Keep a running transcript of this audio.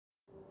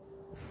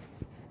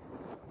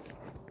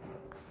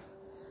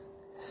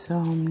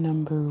Psalm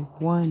number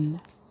 1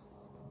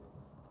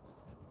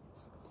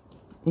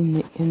 in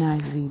the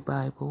NIV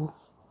Bible.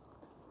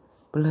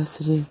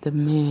 Blessed is the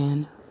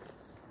man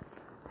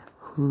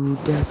who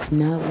does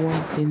not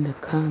walk in the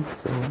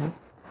counsel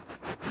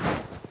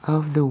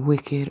of the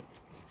wicked,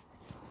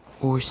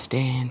 or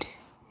stand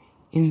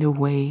in the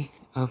way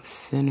of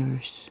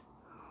sinners,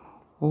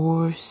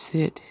 or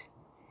sit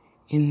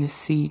in the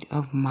seat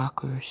of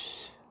mockers.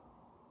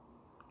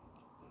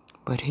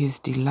 But his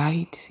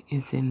delight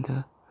is in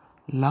the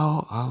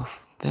law of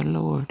the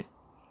Lord,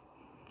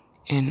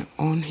 and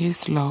on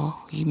his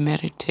law he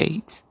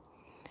meditates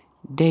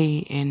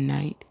day and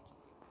night.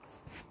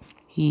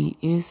 He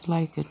is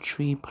like a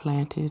tree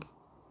planted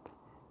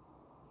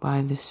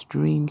by the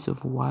streams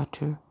of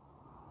water,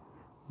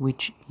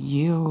 which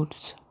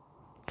yields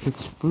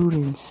its fruit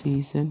in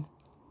season,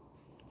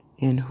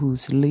 and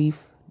whose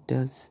leaf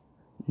does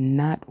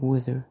not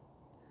wither.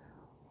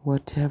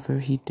 Whatever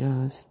he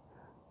does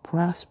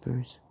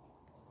prospers.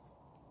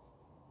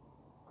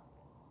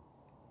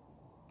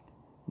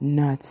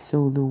 Not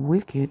so the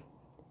wicked,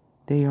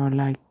 they are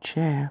like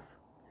chaff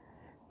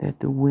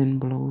that the wind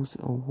blows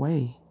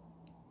away.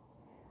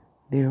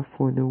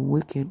 Therefore the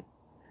wicked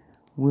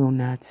will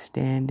not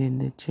stand in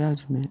the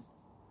judgment,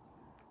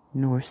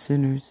 nor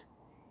sinners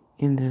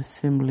in the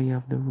assembly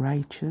of the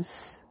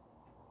righteous.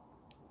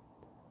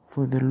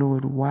 For the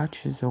Lord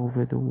watches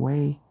over the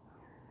way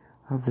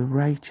of the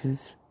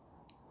righteous,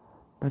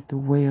 but the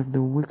way of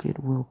the wicked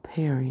will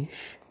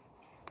perish.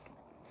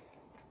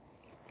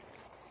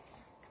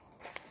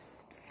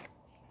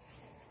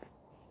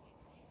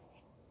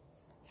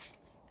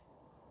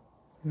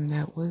 And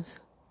that was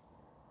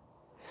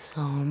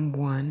Psalm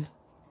 1.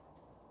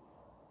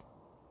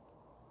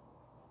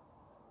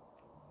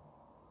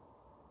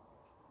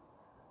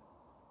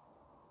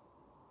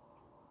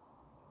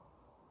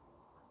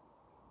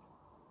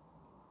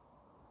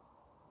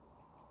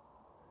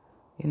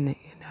 In the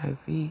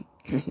NIV,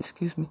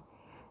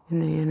 in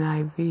the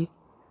NIV,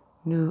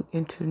 New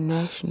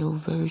International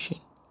Version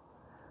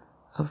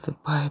of the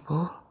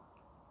Bible.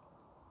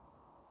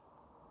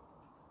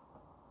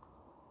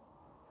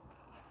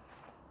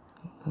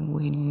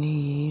 We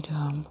need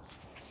some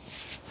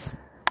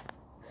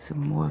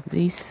more of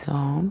these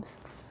Psalms.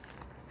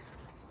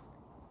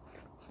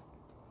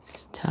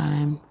 It's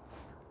time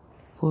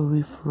for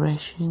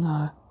refreshing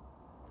our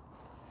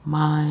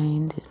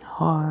mind and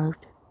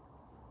heart,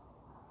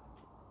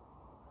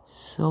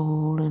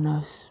 soul, and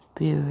our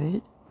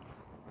spirit.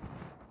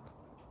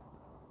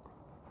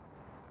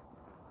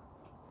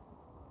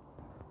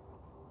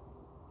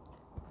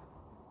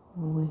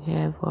 We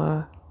have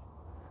our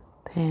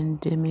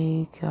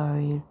pandemic,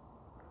 our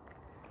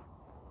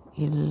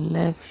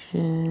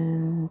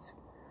elections,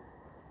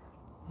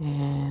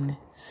 and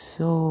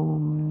so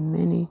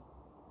many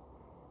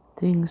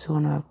things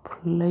on our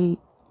plate,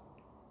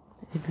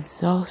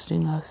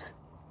 exhausting us.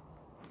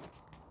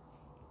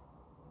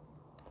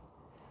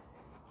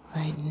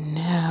 Right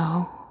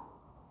now,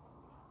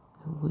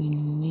 we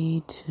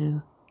need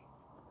to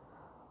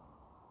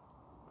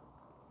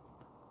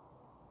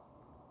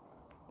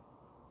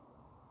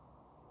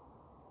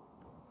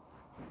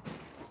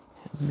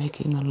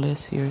making a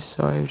list here.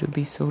 Sorry to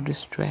be so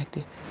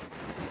distracted,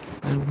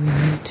 but we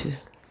need to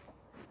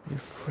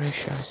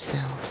refresh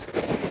ourselves.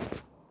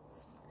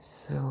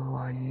 So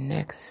our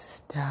next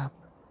stop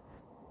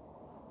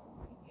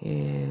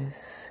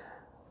is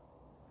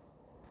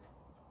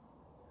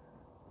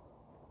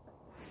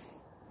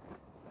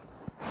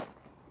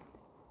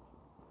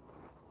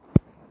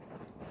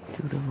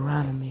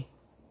Deuteronomy.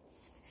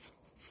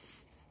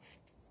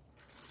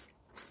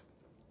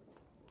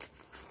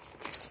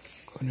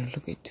 Going to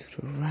look at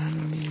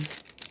Deuteronomy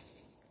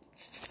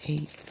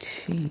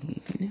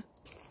 18.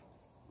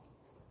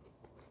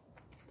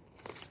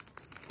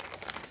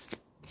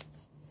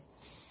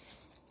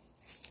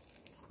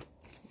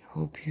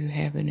 Hope you're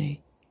having a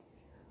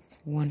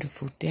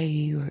wonderful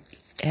day or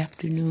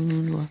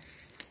afternoon or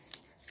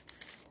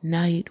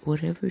night,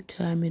 whatever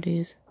time it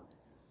is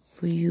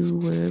for you,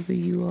 wherever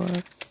you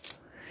are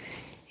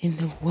in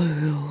the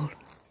world.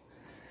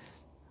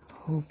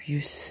 Hope you're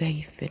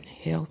safe and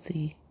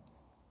healthy.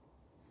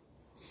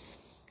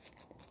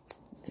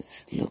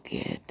 Let's look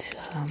at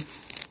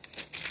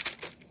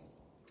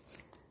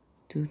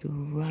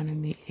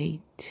Deuteronomy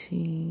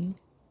 18.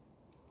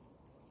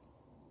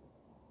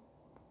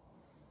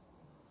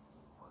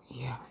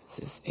 Yeah, it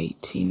says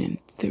 18 and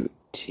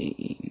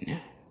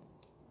 13.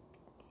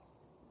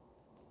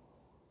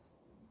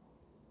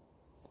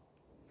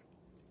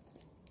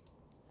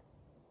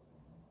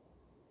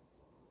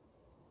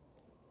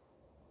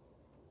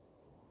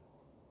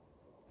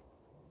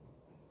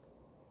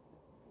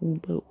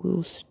 But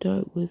we'll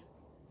start with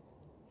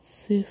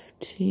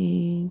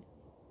 15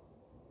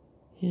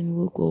 and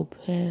we'll go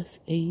past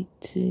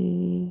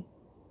 18.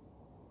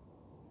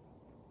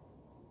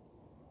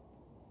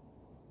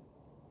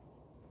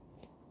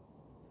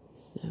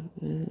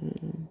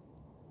 7,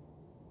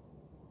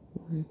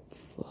 1,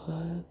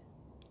 5,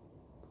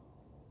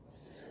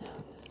 7.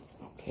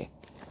 Okay.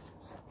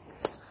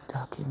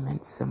 Stop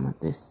document some of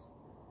this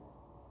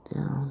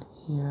down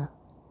here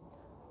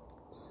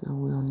so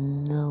we'll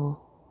know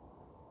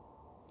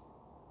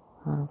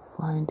how to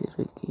find it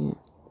again.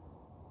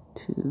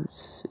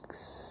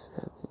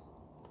 267.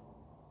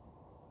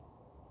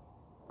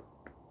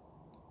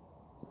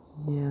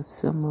 Yeah,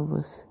 some of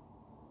us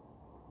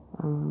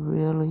are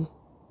really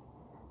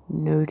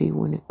nerdy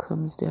when it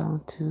comes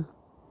down to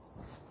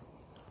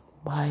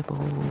Bible,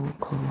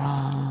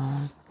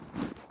 Quran,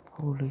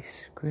 Holy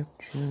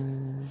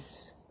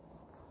Scriptures.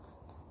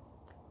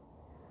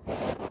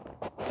 There's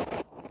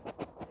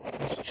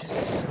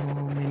just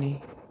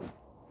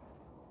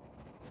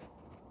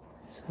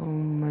so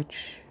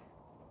much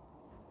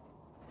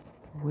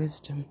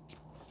wisdom.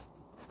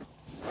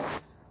 I'm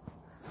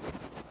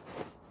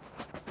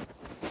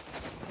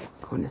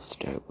going to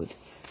start with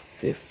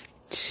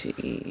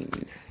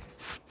 15.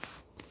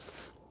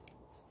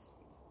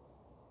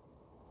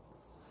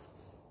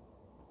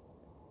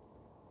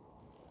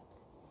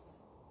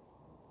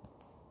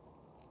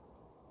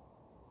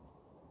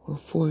 Well,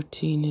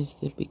 14 is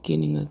the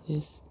beginning of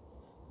this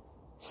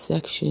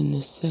section.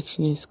 The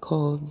section is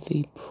called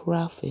The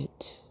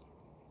Prophet.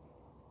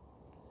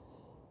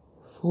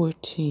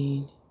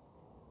 14.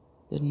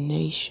 The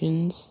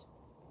nations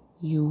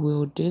you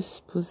will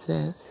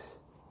dispossess.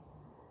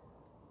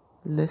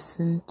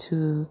 Listen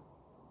to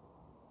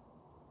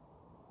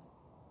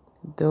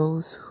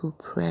those who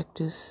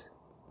practice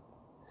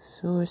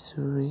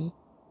sorcery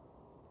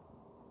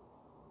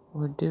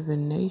or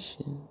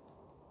divination.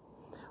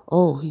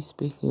 Oh, he's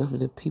speaking of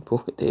the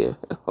people there.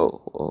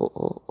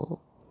 Oh.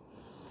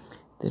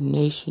 The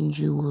nations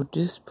you will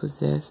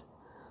dispossess,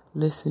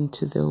 listen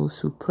to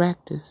those who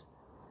practice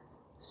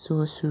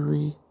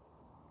sorcery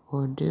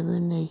or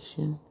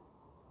divination.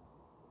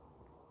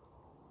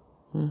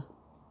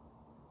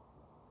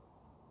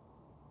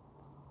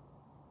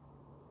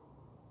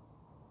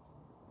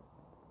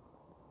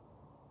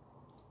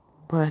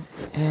 But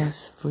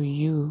as for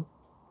you,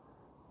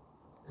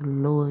 the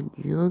Lord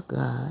your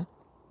God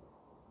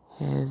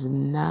has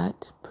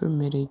not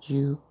permitted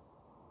you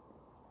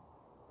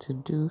to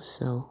do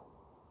so.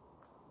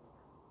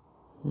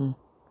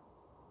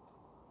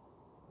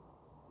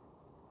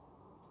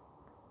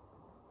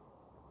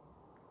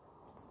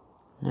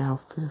 Now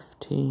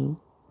 15.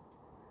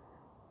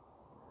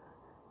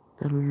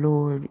 The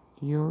Lord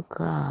your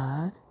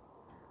God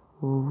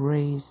will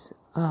raise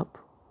up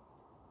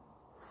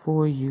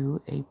for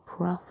you a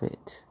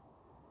prophet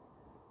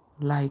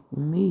like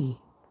me.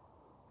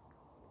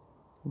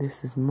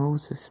 This is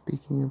Moses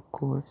speaking, of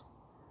course.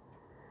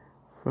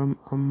 From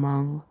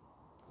among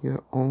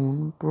your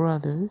own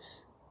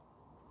brothers,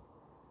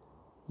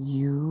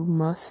 you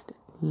must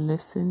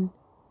listen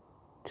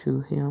to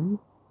him,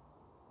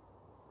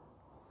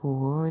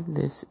 for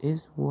this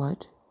is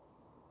what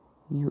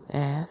you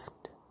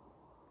asked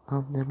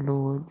of the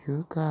Lord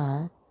your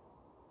God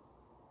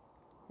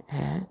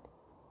at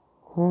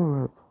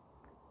Horeb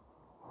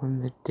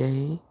on the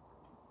day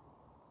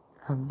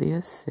of the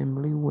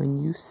assembly when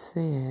you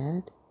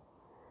said,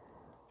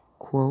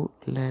 quote,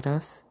 let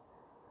us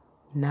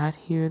not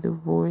hear the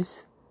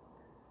voice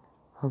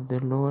of the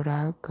Lord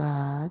our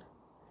God,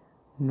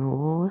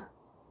 nor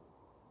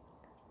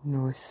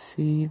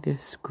see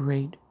this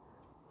great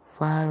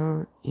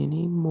fire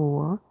any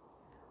more,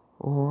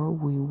 or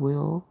we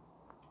will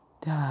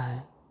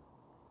die.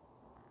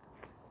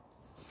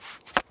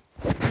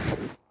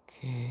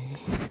 Okay.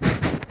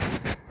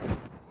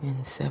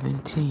 In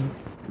 17,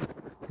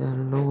 the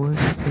Lord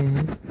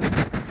said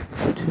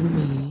to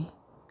me,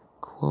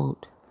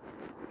 quote,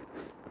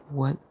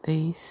 what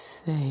they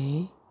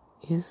say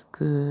is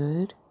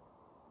good.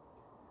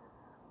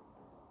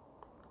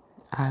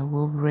 I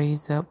will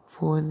raise up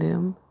for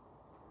them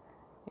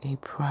a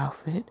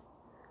prophet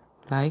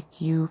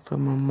like you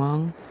from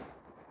among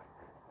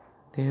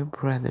their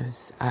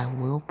brothers. I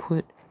will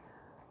put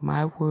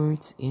my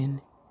words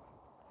in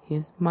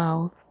his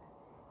mouth,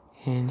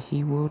 and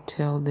he will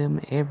tell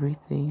them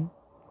everything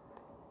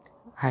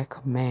I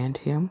command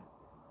him.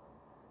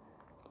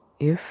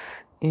 If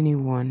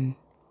anyone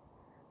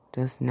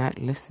does not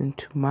listen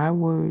to my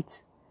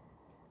words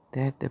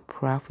that the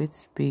prophet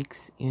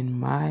speaks in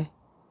my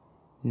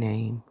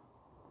name,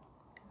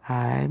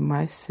 I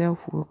myself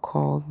will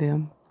call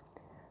them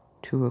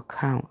to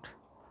account.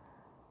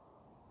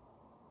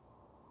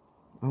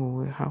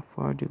 Oh, how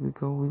far did we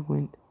go? We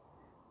went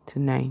to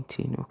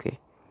 19. Okay.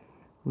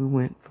 We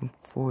went from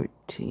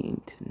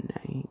 14 to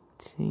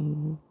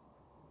 19.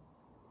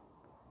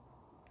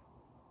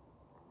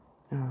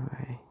 All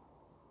right.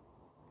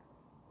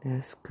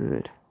 That's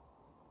good.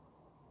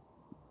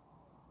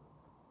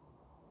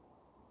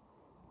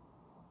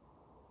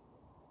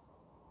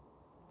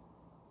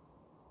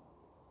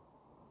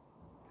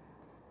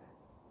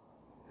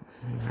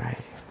 All right.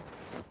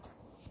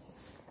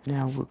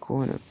 Now we're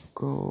going to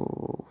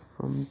go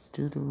from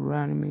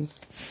Deuteronomy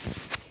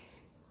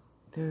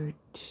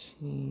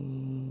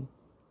 13.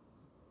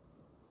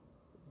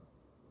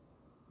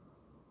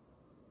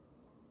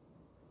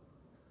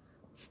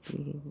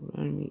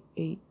 Deuteronomy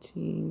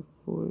 18,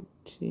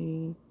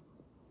 14.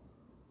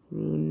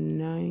 through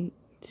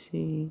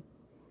 19.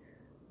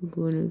 I'm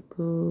going to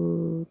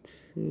go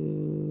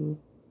to,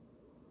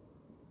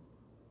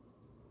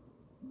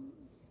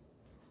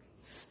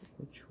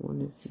 which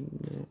one is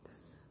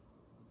next?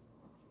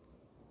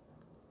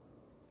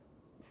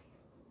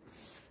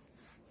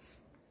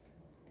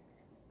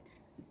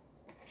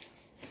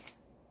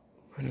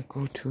 I'm going to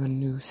go to a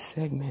new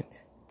segment.